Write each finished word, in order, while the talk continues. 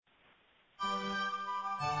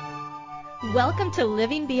Welcome to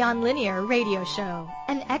Living Beyond Linear radio show,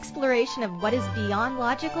 an exploration of what is beyond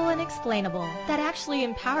logical and explainable that actually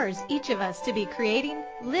empowers each of us to be creating,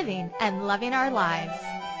 living, and loving our lives.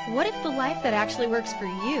 What if the life that actually works for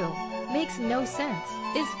you makes no sense,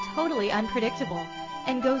 is totally unpredictable,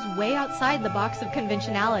 and goes way outside the box of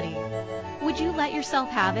conventionality? Would you let yourself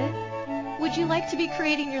have it? Would you like to be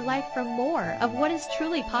creating your life from more of what is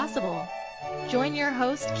truly possible? Join your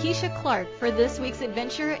host, Keisha Clark, for this week's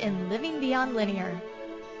adventure in Living Beyond Linear.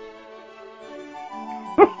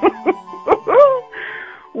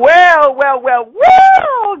 Well,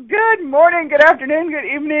 good morning, good afternoon, good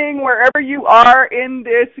evening, wherever you are in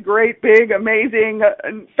this great, big, amazing,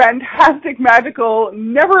 fantastic, magical,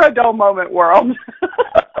 never a dull moment world.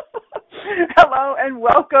 Hello and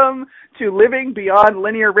welcome to Living Beyond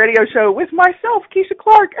Linear radio show with myself, Keisha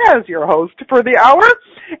Clark, as your host for the hour.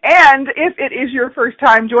 And if it is your first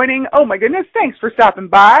time joining, oh my goodness, thanks for stopping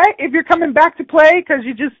by. If you're coming back to play because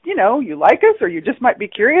you just, you like us or you just might be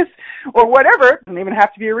curious or whatever, doesn't even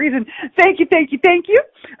have to be a reason, thank you.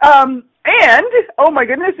 And, oh my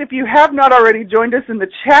goodness, if you have not already joined us in the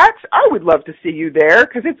chat, I would love to see you there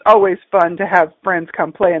because it's always fun to have friends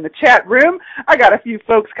come play in the chat room. I got a few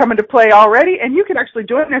folks coming to play already, and you can actually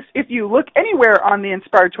join us if you look anywhere on the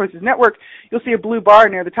Inspired Choices Network. You'll see a blue bar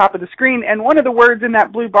near the top of the screen, and one of the words in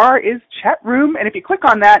that blue bar is chat room, and if you click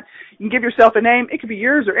on that, you can give yourself a name. It could be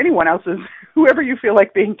yours or anyone else's, whoever you feel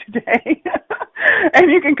like being today,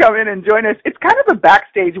 and you can come in and join us. It's kind of a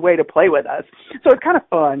backstage way to play with us, so it's kind of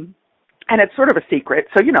fun. And it's sort of a secret.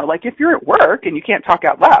 So, like if you're at work and you can't talk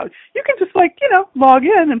out loud, you can just log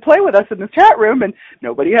in and play with us in the chat room and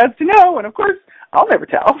nobody has to know. And of course, I'll never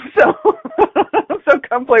tell. So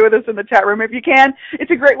come play with us in the chat room if you can.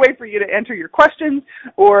 It's a great way for you to enter your questions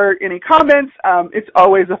or any comments. It's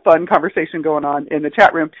always a fun conversation going on in the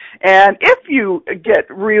chat room. And if you get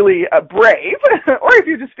really brave, or if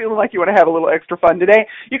you're just feeling like you want to have a little extra fun today,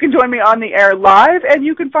 you can join me on the air live and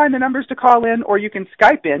you can find the numbers to call in or you can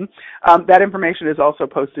Skype in. That information is also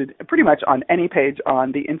posted pretty much on any page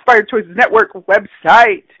on the Inspired Choices Network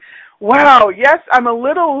website. Wow, yes, I'm a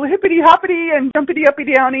little hippity-hoppity and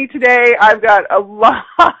jumpity-uppy-downy today. I've got a lot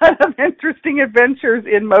of interesting adventures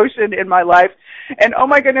in motion in my life. And oh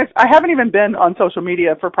my goodness, I haven't even been on social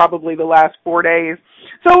media for probably the last 4 days.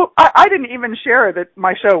 So I didn't even share that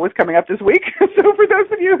my show was coming up this week. So for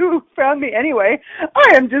those of you who found me anyway,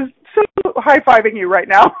 I am just so high-fiving you right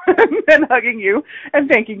now and hugging you and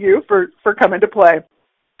thanking you for coming to play.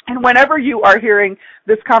 And whenever you are hearing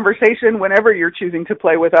this conversation, whenever you're choosing to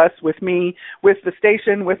play with us, with me, with the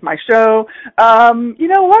station, with my show, you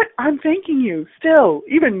know what? I'm thanking you still.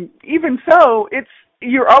 Even so,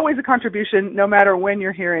 you're always a contribution no matter when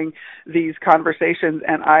you're hearing these conversations,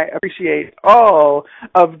 and I appreciate all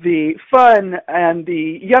of the fun and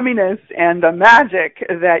the yumminess and the magic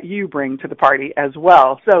that you bring to the party as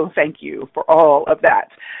well. So thank you for all of that.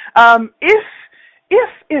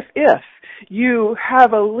 If you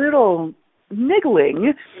have a little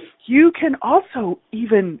niggling, you can also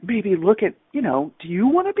even maybe look at, do you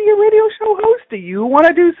want to be a radio show host? Do you want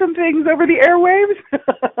to do some things over the airwaves?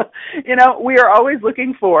 We are always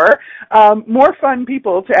looking for more fun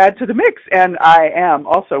people to add to the mix, and I am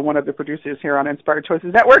also one of the producers here on Inspired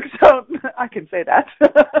Choices Network, so I can say that.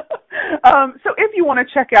 So if you want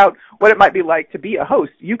to check out what it might be like to be a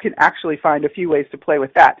host, you can actually find a few ways to play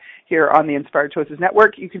with that here on the Inspired Choices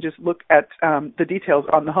Network. You can just look at the details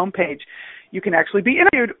on the homepage. You can actually be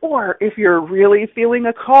interviewed, or if you're really feeling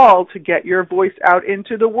a call to get your voice out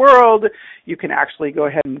into the world, you can actually go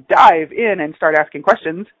ahead and dive in and start asking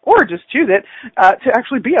questions, or just choose it to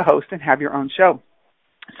actually be a host and have your own show.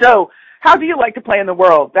 So, how do you like to play in the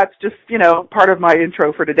world? That's just, part of my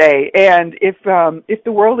intro for today. And if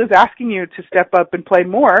the world is asking you to step up and play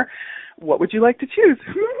more, what would you like to choose?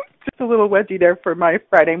 Just a little wedgie there for my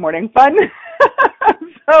Friday morning fun.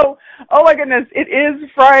 So, oh my goodness, it is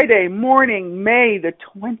Friday morning, May the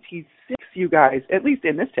 26th, you guys, at least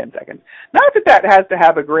in this 10 seconds. Not that has to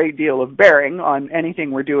have a great deal of bearing on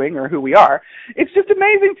anything we're doing or who we are. It's just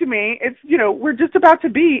amazing to me. It's, we're just about to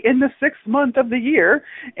be in the 6th month of the year.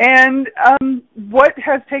 And what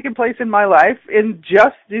has taken place in my life in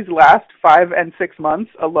just these last 5 and 6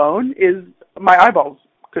 months alone is my eyeballs.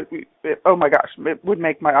 Oh my gosh, it would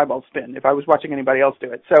make my eyeballs spin if I was watching anybody else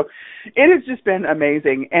do it. So it has just been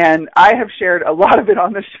amazing, and I have shared a lot of it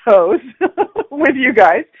on the shows with you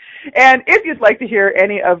guys. And if you'd like to hear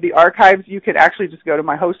any of the archives, you can actually just go to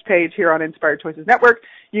my host page here on Inspired Choices Network.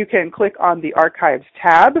 You can click on the archives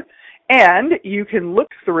tab, And you can look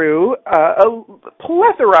through a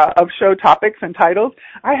plethora of show topics and titles.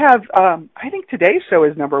 I have, I think today's show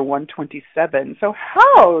is number 127. So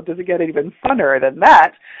how does it get even funner than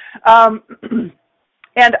that?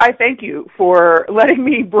 And I thank you for letting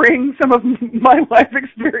me bring some of my life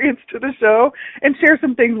experience to the show and share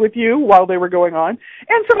some things with you while they were going on,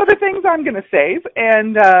 and some other things I'm going to save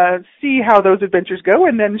and see how those adventures go,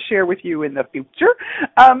 and then share with you in the future.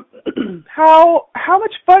 How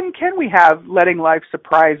much fun can we have letting life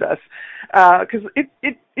surprise us? Because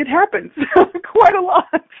it happens quite a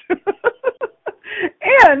lot.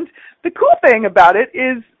 And the cool thing about it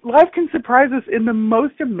is life can surprise us in the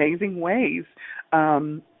most amazing ways.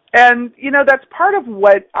 And, you know, that's part of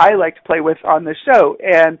what I like to play with on the show.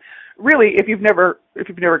 And really, if you've never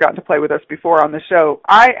gotten to play with us before on the show,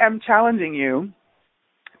 I am challenging you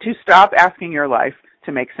to stop asking your life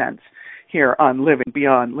to make sense here on Living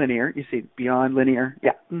Beyond Linear. You see, Beyond Linear.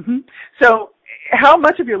 Yeah. Mm-hmm. So how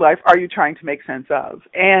much of your life are you trying to make sense of?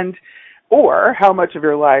 Or how much of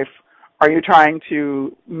your life are you trying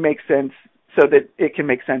to make sense so that it can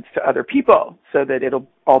make sense to other people, so that it'll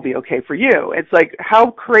all be okay for you? It's like,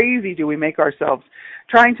 how crazy do we make ourselves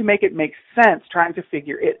trying to make it make sense, trying to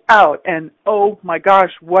figure it out? And oh my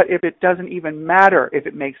gosh, what if it doesn't even matter if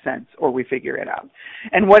it makes sense or we figure it out?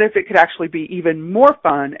 And what if it could actually be even more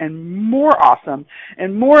fun and more awesome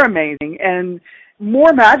and more amazing and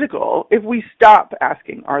more magical if we stop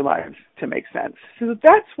asking our lives to make sense? So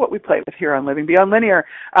that's what we play with here on Living Beyond Linear.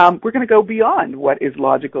 We're going to go beyond what is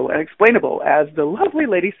logical and explainable, as the lovely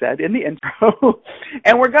lady said in the intro.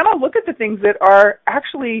 And we're going to look at the things that are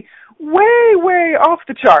actually way, way off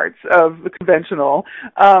the charts of the conventional,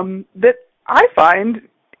 that I find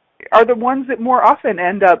are the ones that more often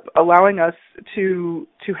end up allowing us to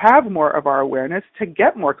have more of our awareness, to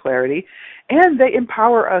get more clarity, and they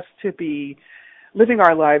empower us to be living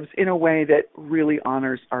our lives in a way that really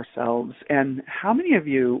honors ourselves. And how many of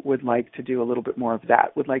you would like to do a little bit more of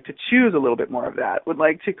that, would like to choose a little bit more of that, would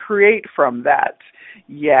like to create from that?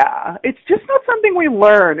 Yeah, it's just not something we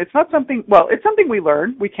learn. It's not something, well, it's something we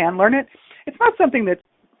learn. We can learn it. It's not something that,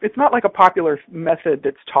 it's not like a popular method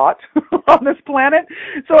that's taught on this planet.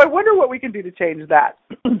 So I wonder what we can do to change that.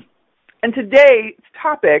 And today's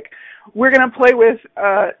topic, we're going to play with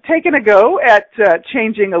taking a go at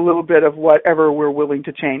changing a little bit of whatever we're willing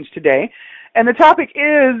to change today. And the topic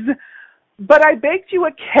is, but I baked you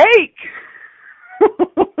a cake.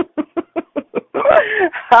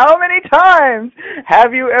 How many times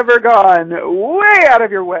have you ever gone way out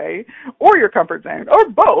of your way, or your comfort zone, or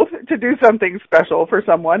both, to do something special for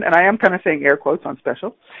someone? And I am kind of saying air quotes on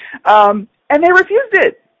special. And they refused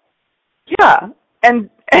it. Yeah. And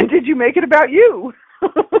did you make it about you?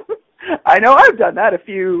 I know I've done that a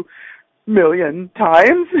few million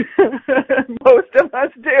times. Most of us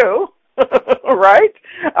do. Right?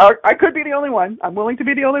 I could be the only one. I'm willing to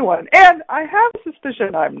be the only one. And I have a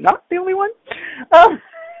suspicion I'm not the only one.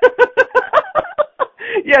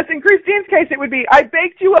 Yes, in Christine's case, it would be, I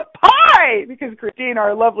baked you a pie, because Christine,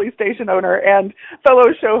 our lovely station owner and fellow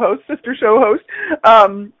show host, sister show host,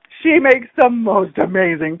 she makes the most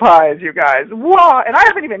amazing pies, you guys. Wow! And I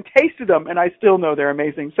haven't even tasted them, and I still know they're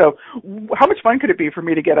amazing. So how much fun could it be for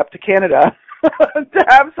me to get up to Canada to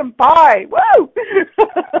have some pie? Woo!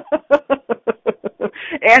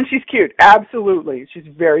 And she's cute. Absolutely. She's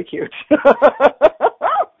very cute.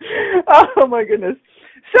 Oh, my goodness.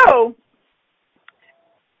 So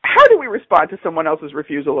how do we respond to someone else's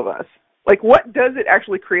refusal of us? Like, what does it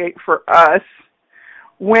actually create for us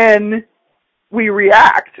when we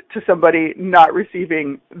react to somebody not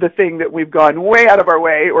receiving the thing that we've gone way out of our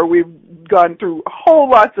way, or we've gone through whole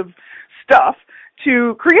lots of stuff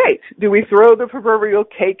to create? Do we throw the proverbial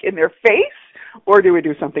cake in their face, or do we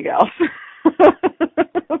do something else?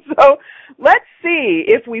 So let's see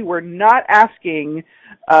if we were not asking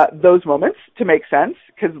those moments to make sense,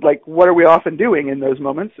 because, like, what are we often doing in those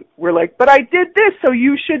moments? We're like, but I did this, so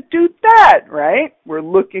you should do that, right? We're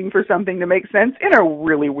looking for something to make sense in a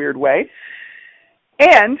really weird way.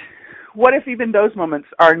 And what if even those moments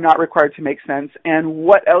are not required to make sense? And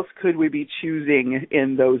what else could we be choosing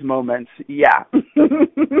in those moments? Yeah.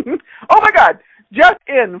 Oh, my God. Just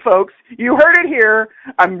in, folks. You heard it here.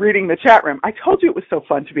 I'm reading the chat room. I told you it was so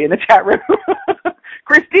fun to be in the chat room.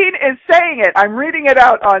 Christine is saying it. I'm reading it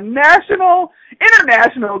out on national,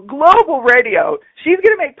 international, global radio. She's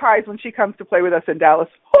going to make pies when she comes to play with us in Dallas.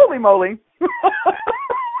 Holy moly.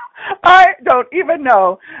 I don't even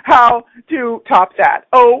know how to top that.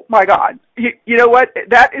 Oh my God. You know what?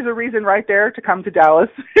 That is a reason right there to come to Dallas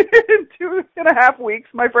in 2.5 weeks,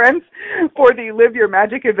 my friends, for the Live Your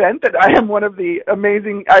Magic event that I am one of the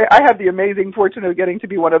amazing, I have the amazing fortune of getting to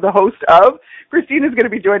be one of the hosts of. Christine is going to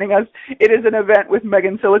be joining us. It is an event with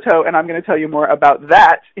Megan Silito, and I'm going to tell you more about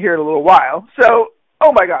that here in a little while. So,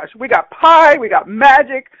 oh my gosh, we got pie, we got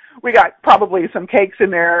magic, we got probably some cakes in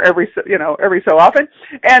there every so often,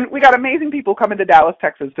 and we got amazing people coming to Dallas,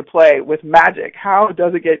 Texas to play with magic. How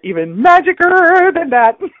does it get even magicer than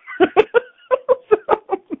that?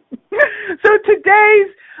 So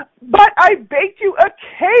today's, but I baked you a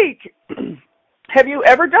cake. Have you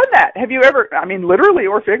ever done that? Have you ever, I mean, literally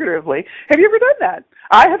or figuratively, have you ever done that?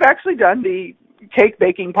 I have actually done the cake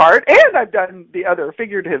baking part, and I've done the other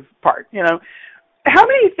figurative part, you know. How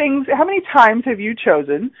many times have you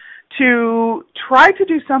chosen to try to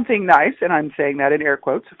do something nice, and I'm saying that in air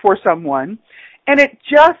quotes, for someone, and it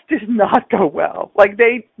just did not go well? Like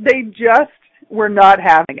they just were not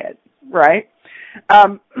having it, right?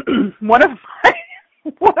 One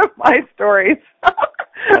of my stories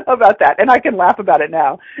about that, and I can laugh about it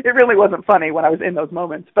now. It really wasn't funny when I was in those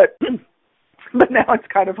moments, but now it's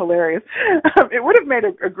kind of hilarious. It would have made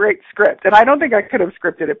a great script, and I don't think I could have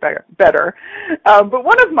scripted it better. But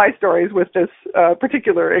one of my stories with this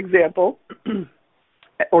particular example,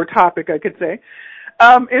 or topic, I could say,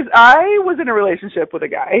 is I was in a relationship with a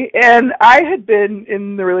guy, and I had been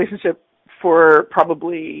in the relationship for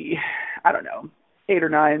probably, I don't know, 8 or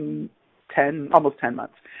 9, 10, almost 10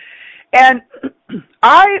 months. And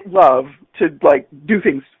I love to, like, do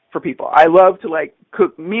things for people. I love to, like,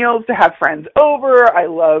 cook meals to have friends over. I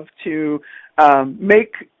love to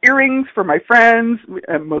make earrings for my friends,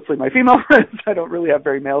 mostly my female friends. I don't really have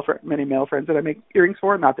many male friends that I make earrings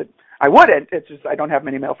for. Not that I wouldn't. It's just I don't have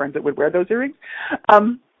many male friends that would wear those earrings.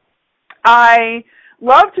 I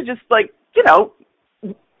love to just, like, you know,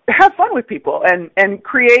 have fun with people and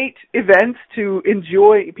create events to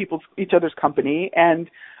enjoy each other's company and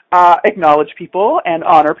acknowledge people and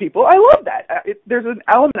honor people. I love that. There's an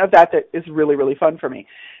element of that is really, really fun for me.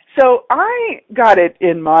 So I got it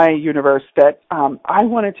in my universe that I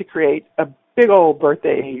wanted to create a big old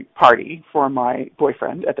birthday party for my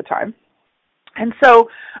boyfriend at the time. And so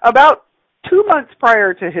about 2 months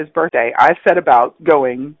prior to his birthday, I set about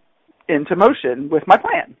going into motion with my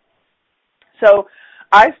plan. So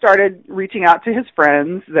I started reaching out to his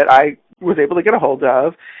friends that I was able to get a hold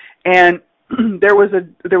of, and there was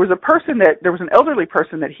an elderly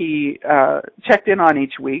person that he checked in on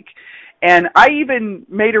each week, and I even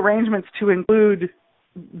made arrangements to include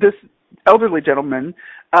this elderly gentleman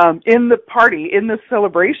in the party, in the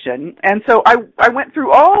celebration. And so I went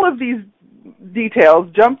through all of these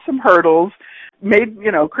details, jumped some hurdles,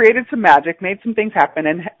 created some magic, made some things happen,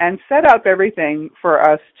 and set up everything for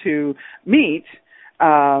us to meet.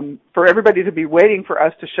 For everybody to be waiting for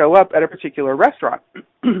us to show up at a particular restaurant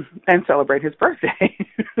and celebrate his birthday.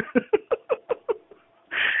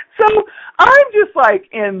 So I'm just like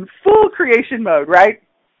in full creation mode, right?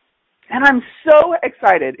 And I'm so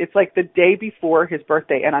excited. It's like the day before his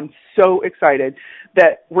birthday, and I'm so excited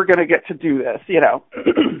that we're going to get to do this, you know.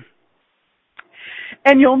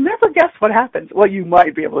 And you'll never guess what happens. Well, you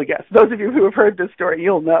might be able to guess. Those of you who have heard this story,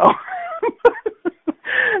 you'll know.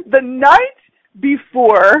 The night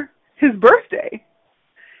before his birthday,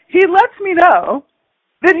 he lets me know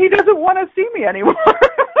that he doesn't want to see me anymore.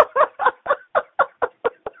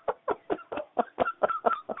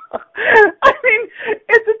 I mean,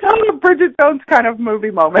 it's a total Bridget Jones kind of movie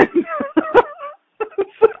moment.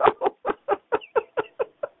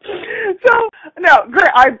 So no,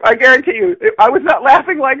 I guarantee you, I was not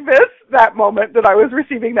laughing like this that moment that I was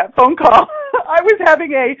receiving that phone call. I was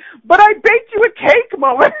having but I baked you a cake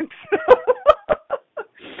moment.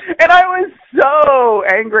 And I was so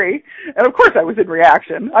angry. And of course I was in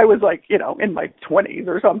reaction. I was like, you know, in my 20s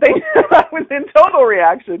or something. I was in total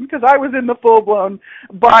reaction because I was in the full-blown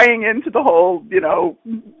buying into the whole, you know,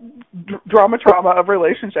 drama of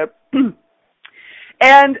relationship.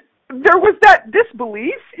 And there was that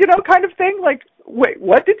disbelief, you know, kind of thing, like, wait,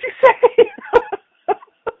 what did you say?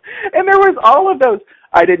 And there was all of those,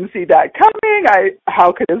 I didn't see that coming,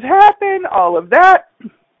 how could this happen, all of that.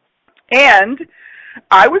 And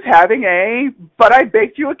I was having but I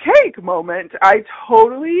baked you a cake moment. I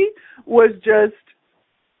totally was just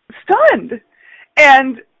stunned.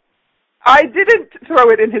 And I didn't throw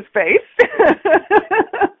it in his face.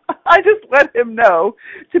 I just let him know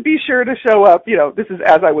to be sure to show up. You know, this is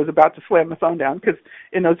as I was about to slam the phone down, because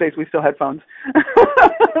in those days we still had phones,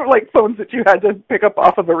 like phones that you had to pick up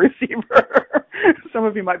off of a receiver. Some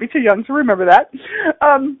of you might be too young to remember that.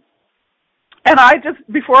 And I just,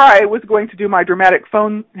 before I was going to do my dramatic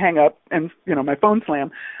phone hang up and, my phone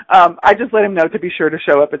slam, I just let him know to be sure to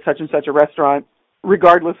show up at such and such a restaurant,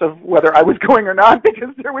 regardless of whether I was going or not,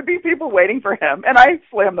 because there would be people waiting for him. And I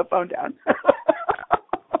slammed the phone down.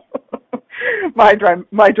 my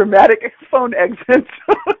dramatic phone exit.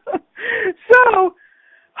 So,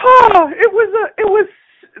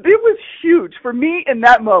 it was huge for me in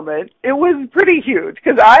that moment. It was pretty huge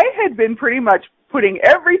because I had been pretty much putting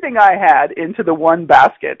everything I had into the one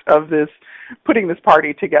basket of putting this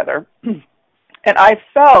party together. And I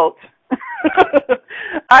felt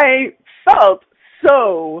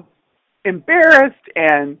so embarrassed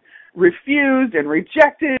and refused and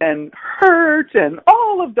rejected and hurt and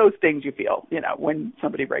all of those things you feel, when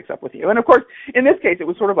somebody breaks up with you. And of course, in this case, it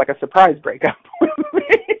was sort of like a surprise breakup with me.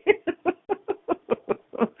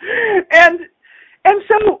 And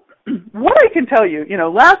so what I can tell you,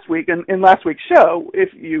 last week in last week's show, if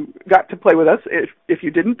you got to play with us, if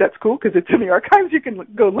you didn't, that's cool because it's in the archives. You can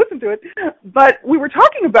go listen to it. But we were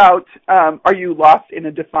talking about, are you lost in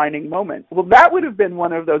a defining moment? Well, that would have been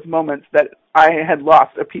one of those moments that I had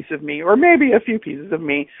lost a piece of me, or maybe a few pieces of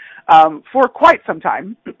me, for quite some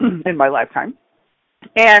time in my lifetime.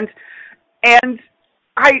 And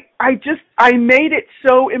I made it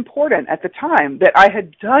so important at the time that I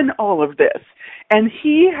had done all of this, and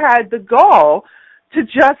he had the gall to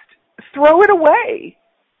just throw it away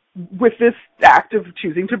with this act of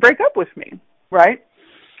choosing to break up with me, right?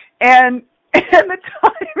 And the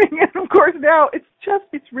timing, and of course now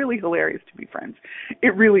it's really hilarious to be friends.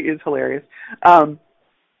 It really is hilarious.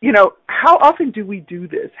 How often do we do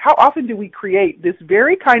this? How often do we create this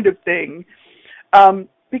very kind of thing?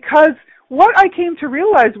 Because what I came to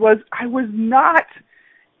realize was I was not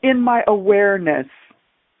in my awareness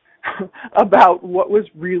about what was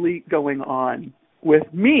really going on with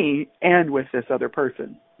me and with this other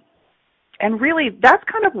person. And really, that's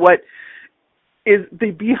kind of what is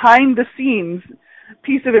the behind-the-scenes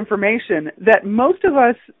piece of information that most of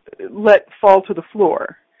us let fall to the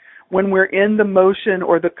floor when we're in the motion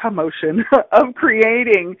or the commotion of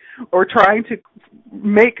creating or trying to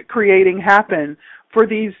make creating happen for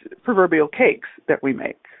these proverbial cakes that we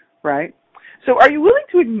make, right? So are you willing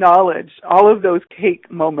to acknowledge all of those cake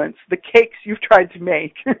moments, the cakes you've tried to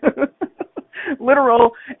make,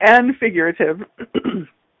 literal and figurative,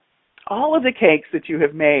 all of the cakes that you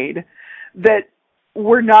have made that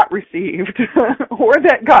were not received or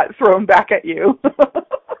that got thrown back at you,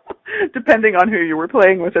 depending on who you were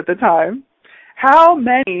playing with at the time? How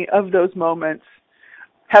many of those moments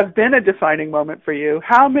have been a defining moment for you?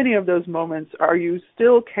 How many of those moments are you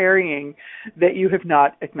still carrying that you have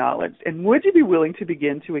not acknowledged? And would you be willing to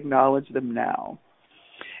begin to acknowledge them now?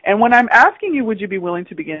 And when I'm asking you, would you be willing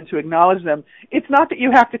to begin to acknowledge them, it's not that you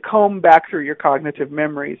have to comb back through your cognitive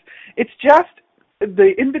memories. It's just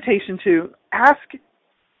the invitation to ask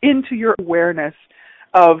into your awareness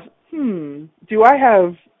of, do I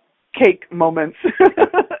have cake moments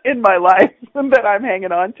in my life that I'm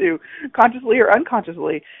hanging on to, consciously or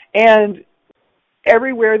unconsciously? And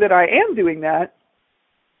everywhere that I am doing that,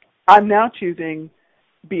 I'm now choosing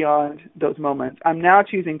beyond those moments. I'm now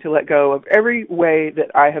choosing to let go of every way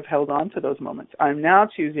that I have held on to those moments. I'm now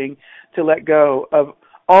choosing to let go of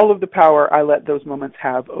all of the power I let those moments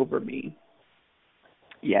have over me.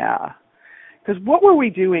 Yeah. Because what were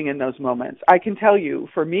we doing in those moments? I can tell you,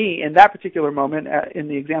 for me, in that particular moment, in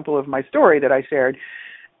the example of my story that I shared,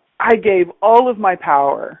 I gave all of my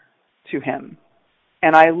power to him.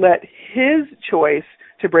 And I let his choice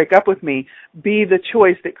to break up with me be the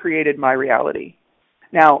choice that created my reality.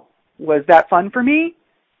 Now, was that fun for me?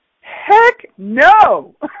 Heck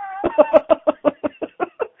no!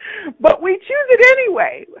 But we choose it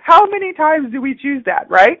anyway. How many times do we choose that,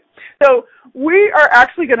 right? So we are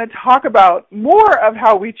actually going to talk about more of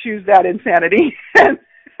how we choose that insanity.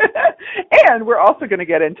 And we're also going to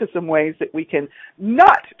get into some ways that we can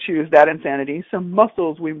not choose that insanity, some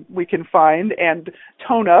muscles we can find and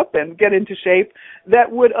tone up and get into shape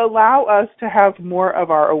that would allow us to have more of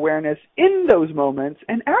our awareness in those moments,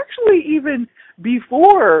 and actually even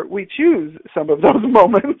before we choose some of those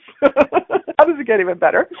moments. How does it get even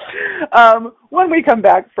better? When we come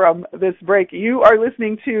back from this break, you are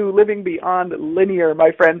listening to Living Beyond Linear,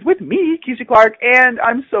 my friends, with me, Keisha Clark, and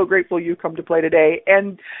I'm so grateful you come to play today.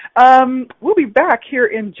 And we'll be back here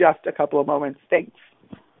in just a couple of moments. Thanks.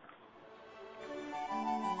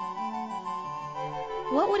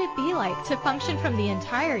 What would it be like to function from the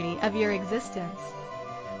entirety of your existence?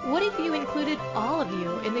 What if you included all of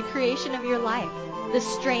you in the creation of your life, the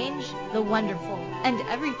strange, the wonderful, and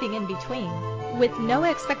everything in between, with no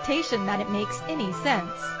expectation that it makes any sense?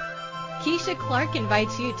 Keisha Clark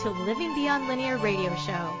invites you to Living Beyond Linear Radio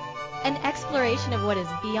Show, an exploration of what is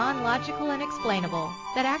beyond logical and explainable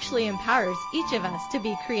that actually empowers each of us to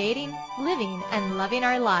be creating, living, and loving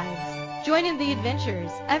our lives. Join in the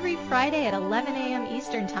adventures every Friday at 11 a.m.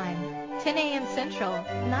 Eastern Time, 10 a.m. Central,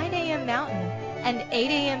 9 a.m. Mountain, and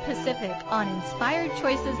 8 a.m. Pacific on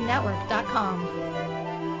InspiredChoicesNetwork.com.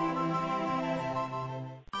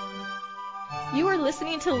 You are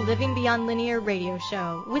listening to Living Beyond Linear Radio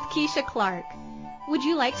Show with Keisha Clark. Would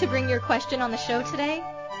you like to bring your question on the show today?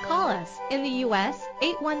 Call us in the U.S.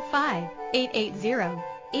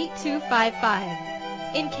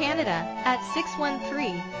 815-880-8255. In Canada at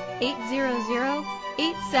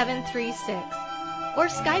 613-800-8736. Or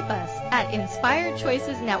Skype us at Inspired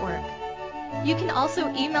Choices Network. You can also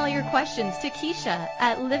email your questions to Keisha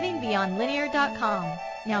at livingbeyondlinear.com.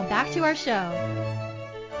 Now back to our show.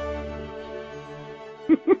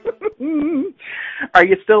 Are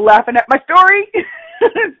you still laughing at my story?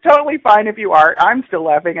 It's totally fine if you are. I'm still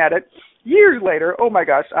laughing at it. Years later, oh my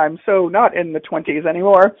gosh, I'm so not in the 20s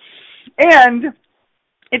anymore. And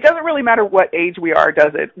it doesn't really matter what age we are,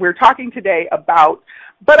 does it? We're talking today about,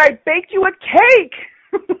 but I baked you a cake.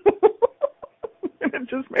 And it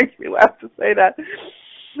just makes me laugh to say that.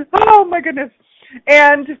 Oh my goodness.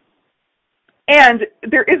 And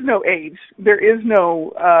there is no age. There is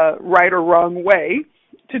no right or wrong way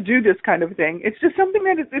to do this kind of thing. It's just something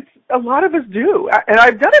that it's a lot of us do. And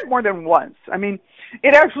I've done it more than once. I mean,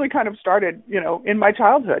 it actually kind of started, in my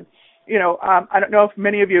childhood. I don't know if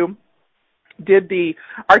many of you did the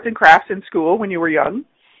arts and crafts in school when you were young,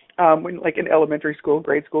 like in elementary school,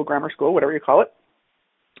 grade school, grammar school, whatever you call it.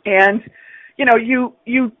 And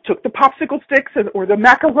you took the popsicle sticks or the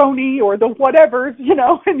macaroni or the whatevers,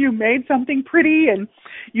 and you made something pretty and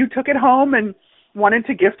you took it home and wanted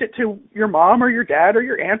to gift it to your mom or your dad or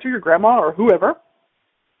your aunt or your grandma or whoever.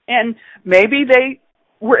 And maybe they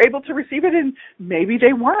were able to receive it and maybe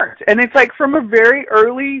they weren't. And it's like from a very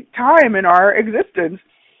early time in our existence,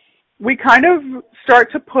 we kind of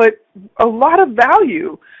start to put a lot of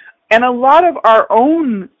value and a lot of our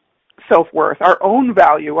own self-worth, our own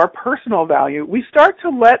value, our personal value, we start to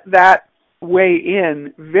let that weigh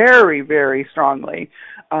in very, very strongly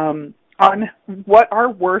on what our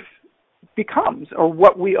worth becomes or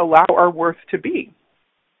what we allow our worth to be.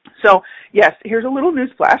 So, yes, here's a little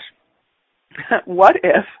newsflash. What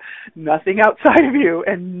if nothing outside of you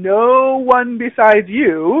and no one besides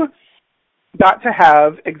you got to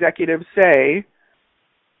have executive say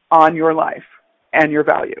on your life and your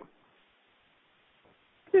value?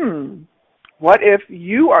 What if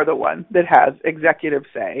you are the one that has executive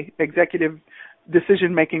say, executive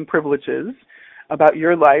decision-making privileges about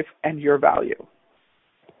your life and your value?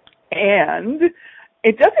 And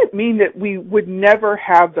it doesn't mean that we would never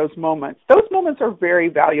have those moments. Those moments are very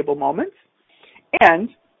valuable moments.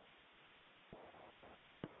 And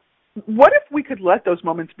what if we could let those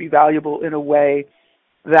moments be valuable in a way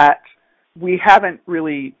that we haven't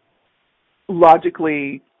really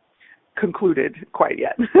logically concluded quite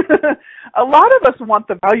yet? A lot of us want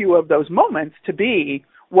the value of those moments to be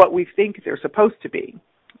what we think they're supposed to be.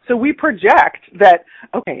 So we project that,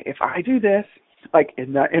 okay, if I do this, like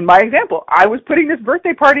in my example, I was putting this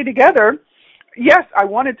birthday party together. Yes, I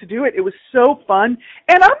wanted to do it. It was so fun.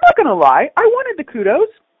 And I'm not going to lie, I wanted the kudos.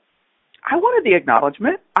 I wanted the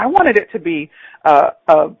acknowledgement. I wanted it to be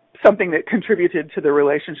something that contributed to the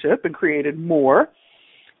relationship and created more.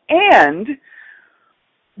 And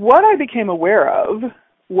what I became aware of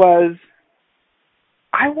was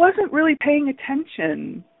I wasn't really paying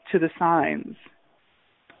attention to the signs.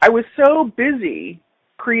 I was so busy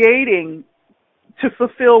creating to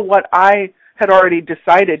fulfill what I had already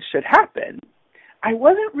decided should happen. I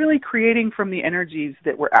wasn't really creating from the energies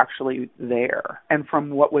that were actually there and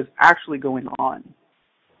from what was actually going on.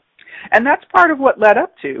 And that's part of what led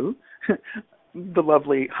up to the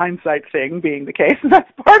lovely hindsight thing being the case.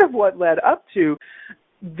 That's part of what led up to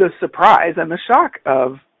the surprise and the shock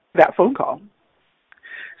of that phone call.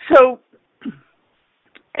 So,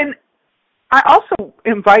 and I also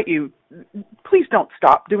invite you, please don't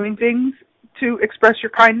stop doing things to express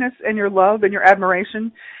your kindness and your love and your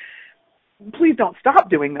admiration. Please don't stop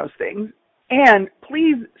doing those things. And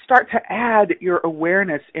please start to add your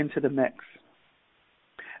awareness into the mix.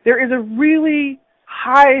 There is a really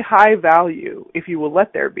high value, if you will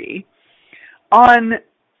let there be, on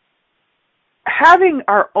having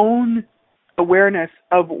our own awareness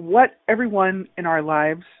of what everyone in our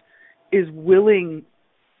lives is willing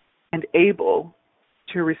and able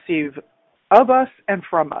to receive of us and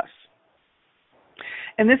from us.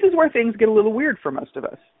 And this is where things get a little weird for most of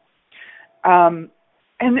us.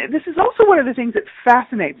 And this is also one of the things that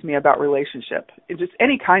fascinates me about relationship, just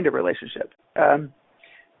any kind of relationship.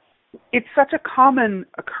 It's such a common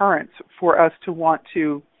occurrence for us to want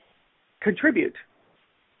to contribute,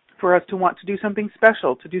 for us to want to do something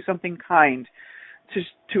special, to do something kind,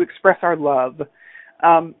 to express our love.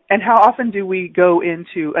 And how often do we go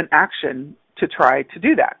into an action to try to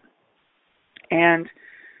do that? And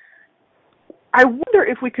I wonder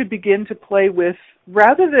if we could begin to play with,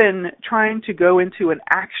 rather than trying to go into an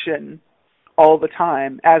action all the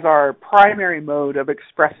time as our primary mode of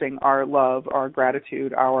expressing our love, our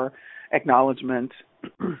gratitude, our acknowledgement,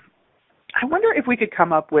 I wonder if we could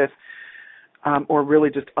come up with, or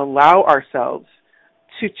really just allow ourselves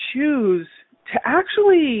to choose to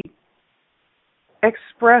actually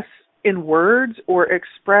express in words or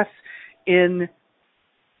express in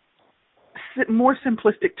more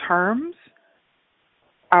simplistic terms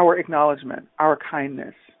our acknowledgement, our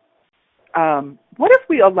kindness. What if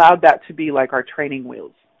we allowed that to be like our training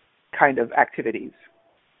wheels kind of activities?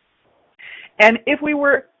 And if we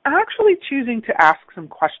were actually choosing to ask some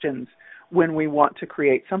questions when we want to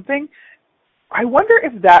create something, I wonder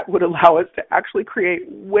if that would allow us to actually create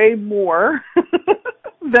way more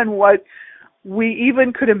than what we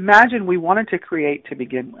even could imagine we wanted to create to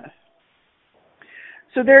begin with.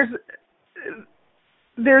 So there's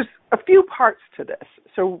a few parts to this.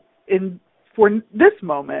 So for this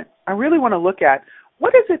moment, I really want to look at,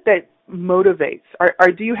 what is it that motivates?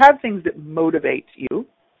 Do you have things that motivate you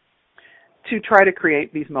to try to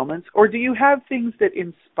create these moments, or do you have things that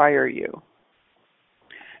inspire you?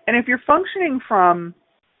 And if you're functioning from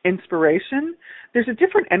inspiration, there's a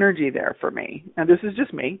different energy there for me. And this is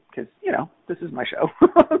just me, because, this is my show.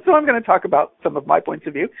 So I'm going to talk about some of my points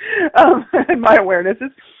of view and my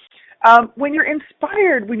awarenesses. When you're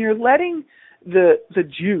inspired, when you're letting the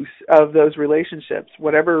juice of those relationships,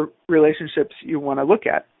 whatever relationships you want to look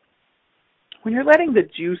at, when you're letting the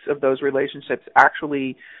juice of those relationships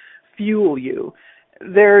actually fuel you,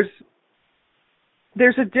 there's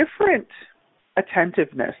a different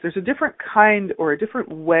attentiveness. There's a different kind or a different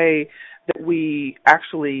way that we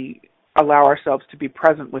actually allow ourselves to be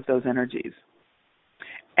present with those energies.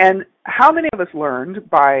 And how many of us learned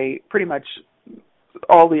by pretty much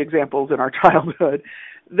all the examples in our childhood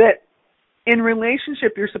that in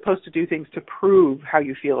relationship you're supposed to do things to prove how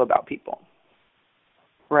you feel about people,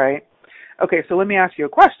 right? Okay, so let me ask you a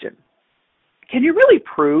question. Can you really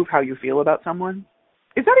prove how you feel about someone?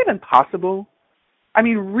 Is that even possible? I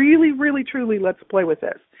mean, really, really, truly, let's play with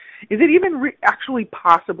this. Is it even actually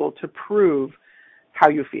possible to prove how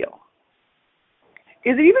you feel?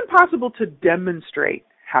 Is it even possible to demonstrate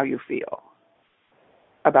how you feel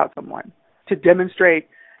about someone? To demonstrate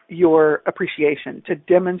your appreciation, to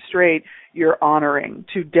demonstrate your honoring,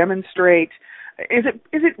 to demonstrate, is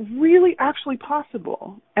it really actually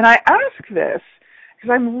possible? And I ask this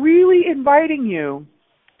because I'm really inviting you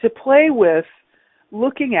to play with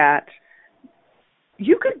looking at,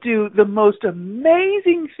 you could do the most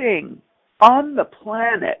amazing thing on the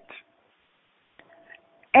planet,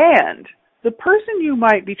 and the person you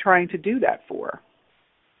might be trying to do that for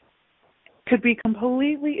could be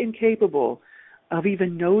completely incapable of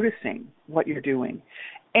even noticing what you're doing.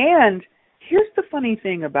 And here's the funny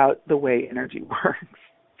thing about the way energy works.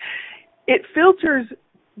 It filters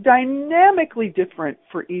dynamically different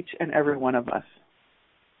for each and every one of us.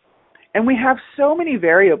 And we have so many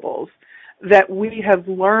variables that we have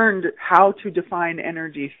learned how to define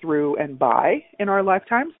energy through and by in our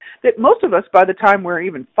lifetimes, that most of us, by the time we're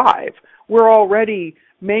even 5, we're already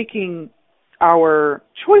making our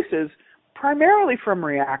choices primarily from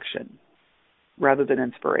reaction rather than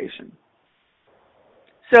inspiration.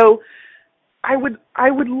 So I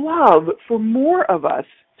would love for more of us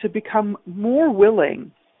to become more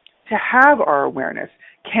willing to have our awareness.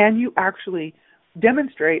 Can you actually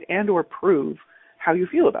demonstrate and or prove how you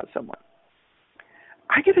feel about someone?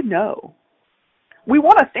 I get a no. We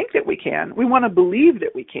want to think that we can. We want to believe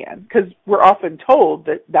that we can, because we're often told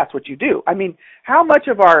that that's what you do. I mean, how much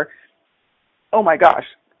of our, oh my gosh,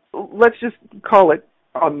 let's just call it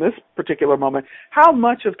on this particular moment, how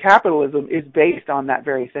much of capitalism is based on that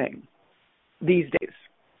very thing these days?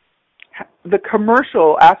 The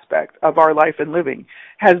commercial aspect of our life and living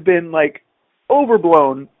has been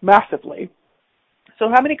overblown massively. So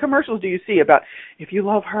how many commercials do you see about, if you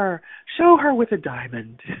love her, show her with a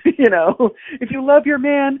diamond? If you love your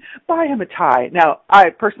man, buy him a tie. Now, I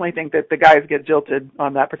personally think that the guys get jilted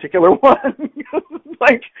on that particular one.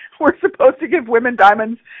 We're supposed to give women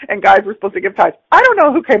diamonds and guys were supposed to give ties. I don't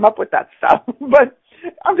know who came up with that stuff, but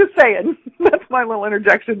I'm just saying. That's my little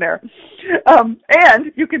interjection there.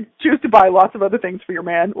 And you can choose to buy lots of other things for your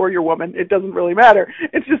man or your woman. It doesn't really matter.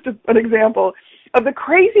 It's just an example of the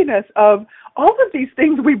craziness of all of these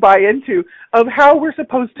things we buy into, of how we're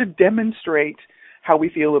supposed to demonstrate how we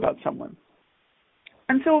feel about someone.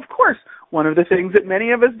 And so, of course, one of the things that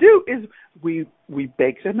many of us do is we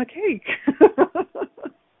bake them a cake.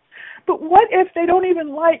 But what if they don't even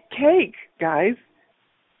like cake, guys?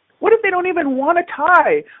 What if they don't even want a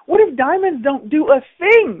tie? What if diamonds don't do a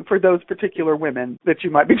thing for those particular women that you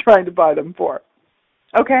might be trying to buy them for?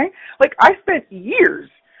 Okay? Like, I spent years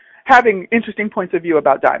having interesting points of view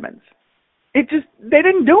about diamonds. They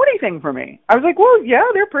didn't do anything for me. I was like, well, yeah,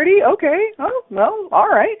 they're pretty. Okay. Oh, well, all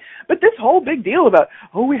right. But this whole big deal about,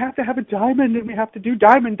 we have to have a diamond and we have to do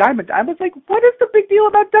diamond. I was like, what is the big deal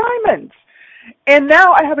about diamonds? And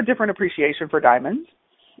now I have a different appreciation for diamonds.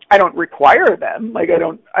 I don't require them. Like,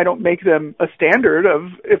 I don't make them a standard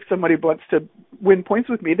of, if somebody wants to win points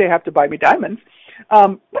with me, they have to buy me diamonds. But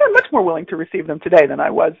I'm much more willing to receive them today than I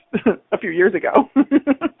was a few years ago.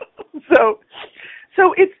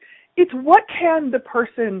 So it's what can the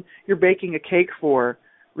person you're baking a cake for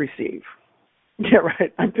receive? Yeah,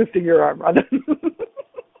 right. I'm twisting your arm, Rhonda.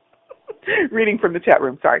 Reading from the chat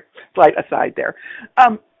room. Sorry. Slight aside there.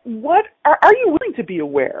 What are you willing to be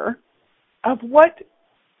aware of what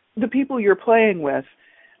the people you're playing with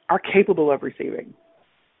are capable of receiving?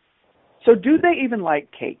 So do they even like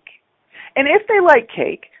cake? And if they like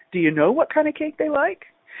cake, do you know what kind of cake they like?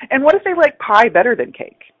 And what if they like pie better than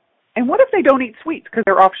cake? And what if they don't eat sweets because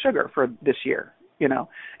they're off sugar for this year? You know,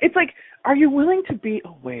 it's like, are you willing to be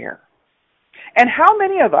aware? And how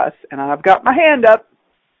many of us, and I've got my hand up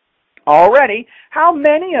already, how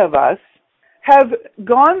many of us have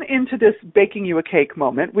gone into this baking you a cake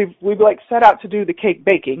moment? We've like set out to do the cake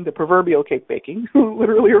baking, the proverbial cake baking,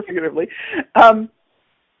 literally or figuratively.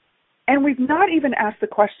 And we've not even asked the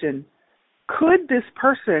question, could this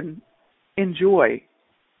person enjoy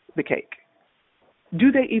the cake? Do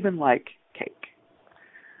they even like cake?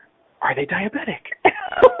 Are they diabetic?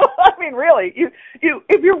 I mean, really,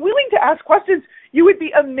 if you're willing to ask questions, you would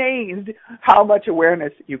be amazed how much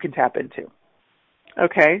awareness you can tap into.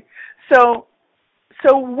 Okay? So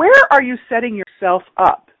where are you setting yourself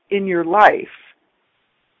up in your life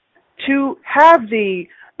to have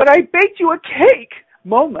but I baked you a cake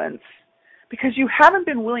moments because you haven't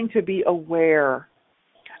been willing to be aware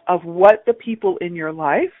of what the people in your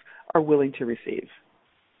life are willing to receive?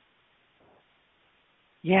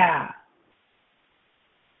 Yeah.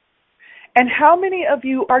 And how many of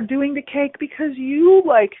you are doing the cake because you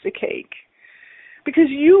like the cake? Because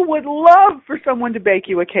you would love for someone to bake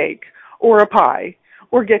you a cake or a pie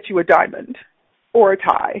or get you a diamond or a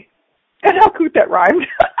tie. And how cute that rhymed.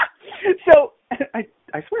 So,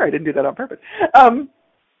 I swear I didn't do that on purpose.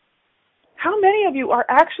 How many of you are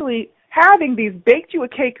actually having these baked you a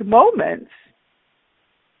cake moments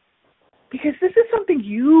because this is something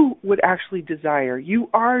you would actually desire? You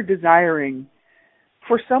are desiring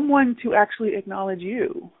for someone to actually acknowledge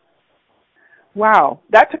you. Wow,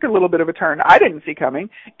 that took a little bit of a turn I didn't see coming.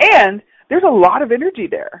 And there's a lot of energy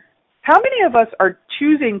there. How many of us are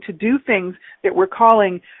choosing to do things that we're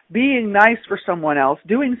calling being nice for someone else,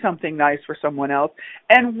 doing something nice for someone else,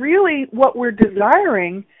 and really what we're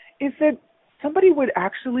desiring is that somebody would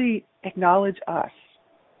actually acknowledge us?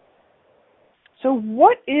 So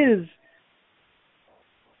what is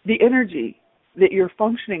the energy that you're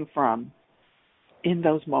functioning from in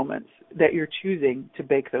those moments that you're choosing to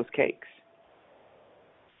bake those cakes?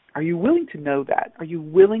 Are you willing to know that? Are you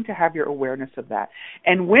willing to have your awareness of that?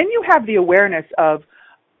 And when you have the awareness of,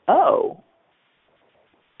 oh,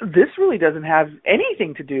 this really doesn't have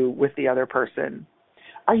anything to do with the other person,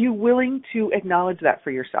 are you willing to acknowledge that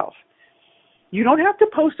for yourself? You don't have to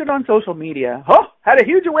post it on social media. Oh, had a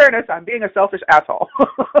huge awareness, I'm being a selfish asshole.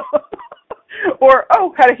 Or,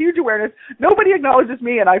 oh, had a huge awareness, nobody acknowledges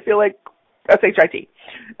me and I feel like SHIT.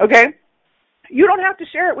 Okay? You don't have to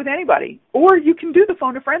share it with anybody. Or you can do the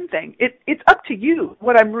phone a friend thing. It's up to you.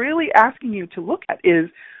 What I'm really asking you to look at is,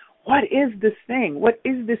 what is this thing? What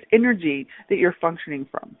is this energy that you're functioning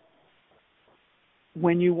from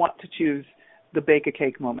when you want to choose the bake a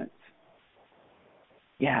cake moments?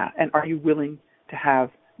 Yeah, and are you willing to have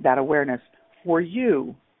that awareness for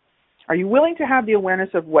you? Are you willing to have the awareness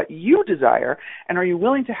of what you desire, and are you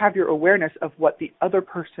willing to have your awareness of what the other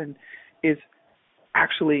person is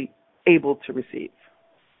actually able to receive?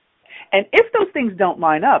 And if those things don't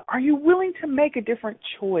line up, are you willing to make a different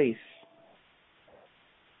choice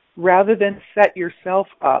rather than set yourself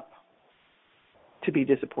up to be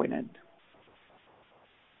disappointed?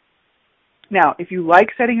 Now, if you like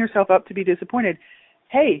setting yourself up to be disappointed,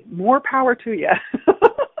 hey, more power to you.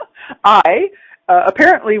 I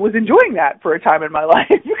apparently was enjoying that for a time in my life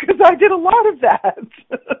because I did a lot of that.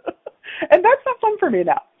 And that's not fun for me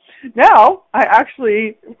now. Now, I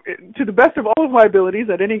actually, to the best of all of my abilities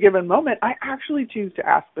at any given moment, I actually choose to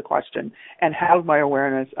ask the question and have my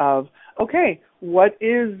awareness of, okay, what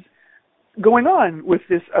is going on with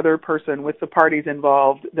this other person, with the parties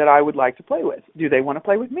involved that I would like to play with? Do they want to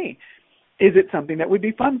play with me? Is it something that would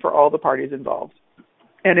be fun for all the parties involved?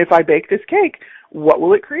 And if I bake this cake, what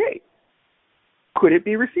will it create? Could it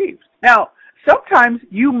be received? Now, sometimes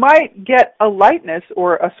you might get a lightness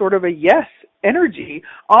or a sort of a yes energy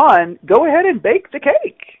on go ahead and bake the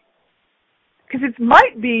cake. Because it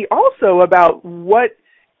might be also about what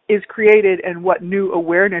is created and what new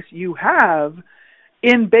awareness you have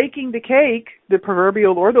in baking the cake, the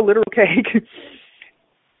proverbial or the literal cake,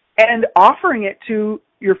 and offering it to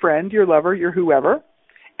your friend, your lover, your whoever,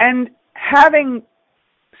 and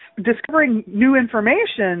discovering new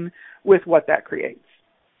information with what that creates.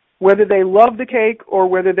 Whether they love the cake or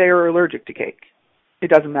whether they are allergic to cake,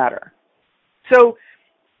 it doesn't matter. So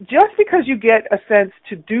just because you get a sense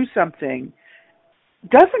to do something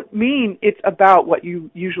doesn't mean it's about what you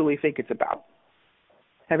usually think it's about.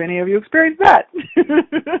 Have any of you experienced that?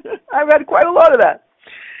 I've had quite a lot of that.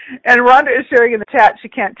 And Rhonda is sharing in the chat, she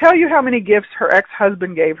can't tell you how many gifts her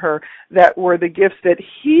ex-husband gave her that were the gifts that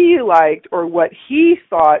he liked or what he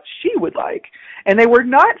thought she would like. And they were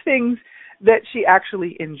not things that she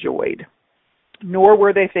actually enjoyed, nor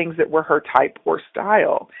were they things that were her type or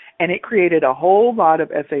style. And it created a whole lot of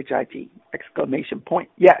SHIT, exclamation point,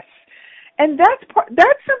 yes. And that's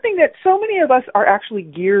something that so many of us are actually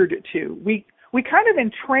geared to. We kind of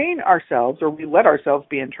entrain ourselves, or we let ourselves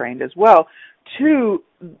be entrained as well, to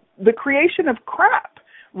the creation of crap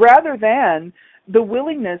rather than the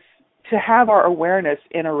willingness to have our awareness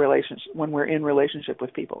in a relationship when we're in relationship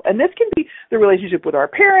with people. And this can be the relationship with our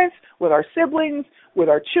parents, with our siblings, with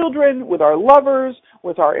our children, with our lovers,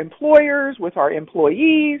 with our employers, with our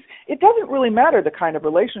employees. It doesn't really matter the kind of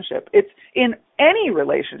relationship. It's in any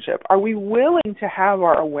relationship. Are we willing to have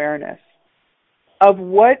our awareness of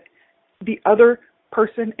what the other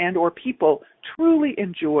person and or people truly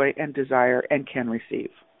enjoy and desire and can receive?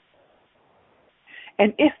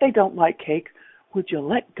 And if they don't like cake, would you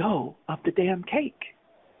let go of the damn cake?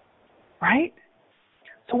 Right?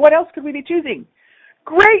 So what else could we be choosing?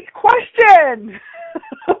 Great question!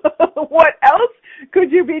 What else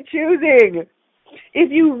could you be choosing?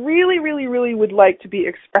 If you really, really, really would like to be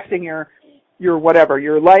expressing your whatever,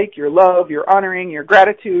 your like, your love, your honoring, your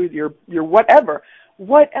gratitude, your whatever,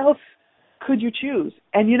 what else could you choose?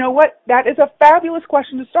 And you know what? That is a fabulous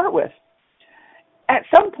question to start with. At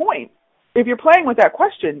some point, if you're playing with that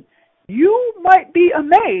question, you might be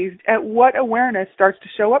amazed at what awareness starts to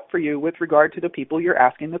show up for you with regard to the people you're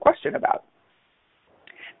asking the question about.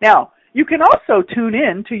 Now, you can also tune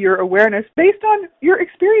in to your awareness based on your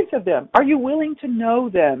experience of them. Are you willing to know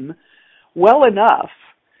them well enough?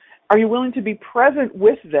 Are you willing to be present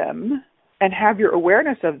with them and have your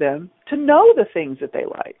awareness of them to know the things that they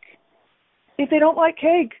like? If they don't like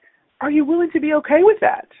cake, are you willing to be okay with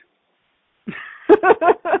that?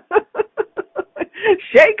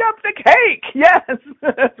 Shake up the cake. Yes.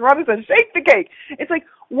 Rhonda said, shake the cake. It's like,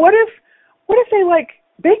 what if they like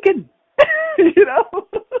bacon? You know?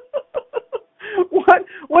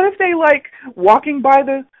 What if they like walking by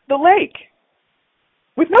the lake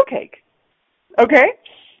with no cake? Okay?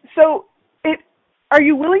 So are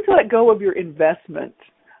you willing to let go of your investment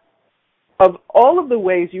of all of the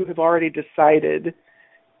ways you have already decided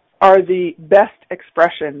are the best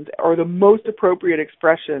expressions or the most appropriate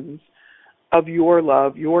expressions of your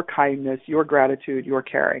love, your kindness, your gratitude, your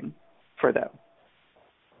caring for them?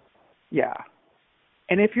 Yeah.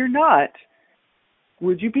 And if you're not,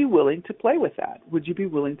 would you be willing to play with that? Would you be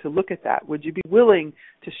willing to look at that? Would you be willing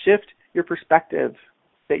to shift your perspective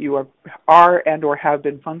that you are and or have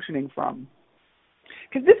been functioning from?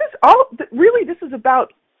 Because this is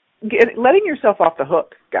about letting yourself off the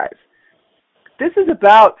hook, guys. This is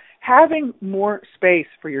about having more space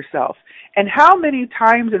for yourself. And how many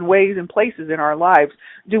times and ways and places in our lives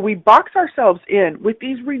do we box ourselves in with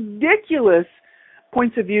these ridiculous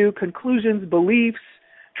points of view, conclusions, beliefs,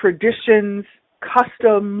 traditions,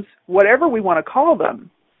 customs, whatever we want to call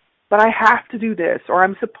them. But I have to do this, or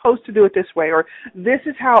I'm supposed to do it this way, or this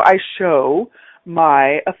is how I show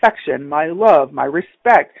my affection, my love, my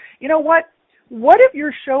respect. You know what? What if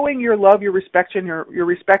you're showing your love, your respect, and your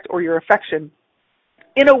respect or your affection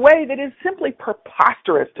in a way that is simply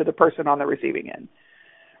preposterous to the person on the receiving end?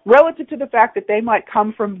 relative to the fact that they might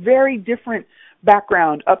come from very different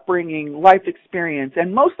background, upbringing, life experience,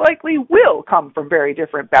 and most likely will come from very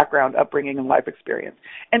different background, upbringing, and life experience.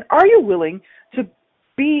 And are you willing to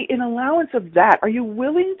be in allowance of that? Are you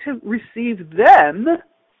willing to receive them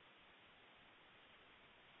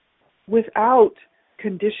without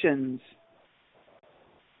conditions?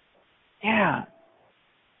 Yeah.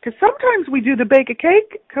 Because sometimes we do the bake a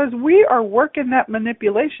cake because we are working that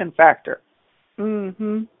manipulation factor.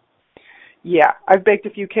 Yeah, I've baked a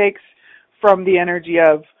few cakes from the energy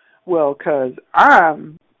of, well, because I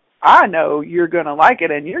know you're going to like it,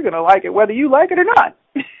 and you're going to like it whether you like it or not.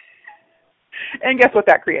 And guess what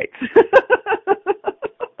that creates?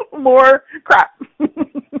 More crap.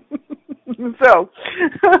 So,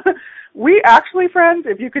 we actually, friends,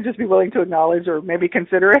 if you could just be willing to acknowledge or maybe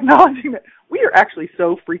consider acknowledging that we are actually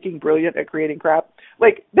so freaking brilliant at creating crap.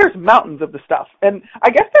 Like, there's mountains of the stuff. And I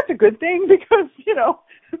guess that's a good thing because,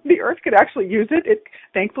 the earth could actually use it.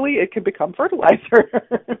 Thankfully, it can become fertilizer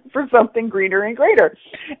for something greener and greater.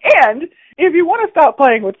 And if you want to stop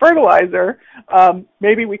playing with fertilizer,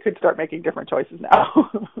 maybe we could start making different choices now.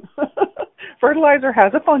 Fertilizer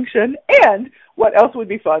has a function, and what else would